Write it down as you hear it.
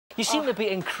You seem to be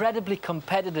incredibly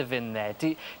competitive in there.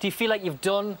 Do you feel like you've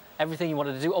done everything you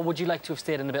wanted to do, or would you like to have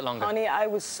stayed in a bit longer? Honey, I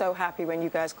was so happy when you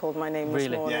guys called my name this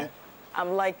morning. Yeah.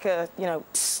 I'm like, you know,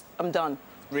 I'm done.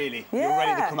 Really? Yeah. You're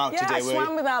ready to come out today, I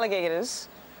swam with alligators.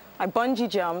 I bungee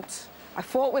jumped. I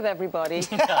fought with everybody.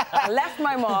 I left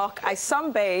my mark. I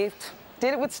sunbathed.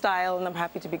 Did it with style, and I'm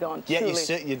happy to be gone. Yeah, you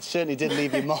certainly did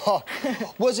leave your mark.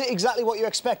 Was it exactly what you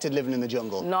expected, living in the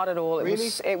jungle? Not at all. Really?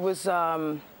 It was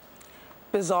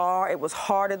bizarre. It was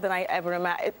harder than I ever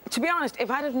imagined. To be honest, if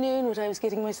I'd have known what I was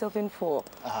getting myself in for,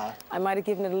 I might have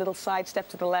given it a little sidestep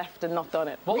to the left and not done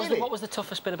it. What was the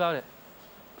toughest bit about it?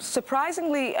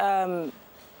 Surprisingly,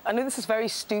 I know this is very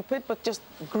stupid, but just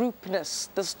groupness.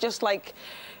 There's just like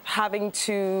having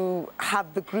to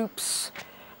have the group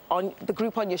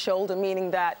on your shoulder,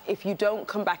 meaning that if you don't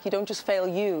come back, you don't just fail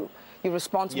you. You're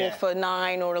responsible for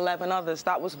 9 or 11 others.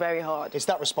 That was very hard. It's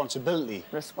that responsibility.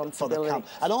 For the camp.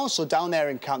 And also down there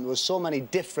in camp, there were so many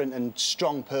different and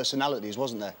strong personalities,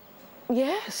 wasn't there?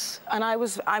 Yes, and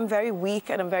I'm very weak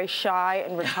and I'm very shy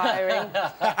and retiring,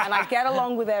 and I get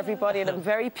along with everybody and I'm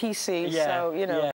very PC, so, you know.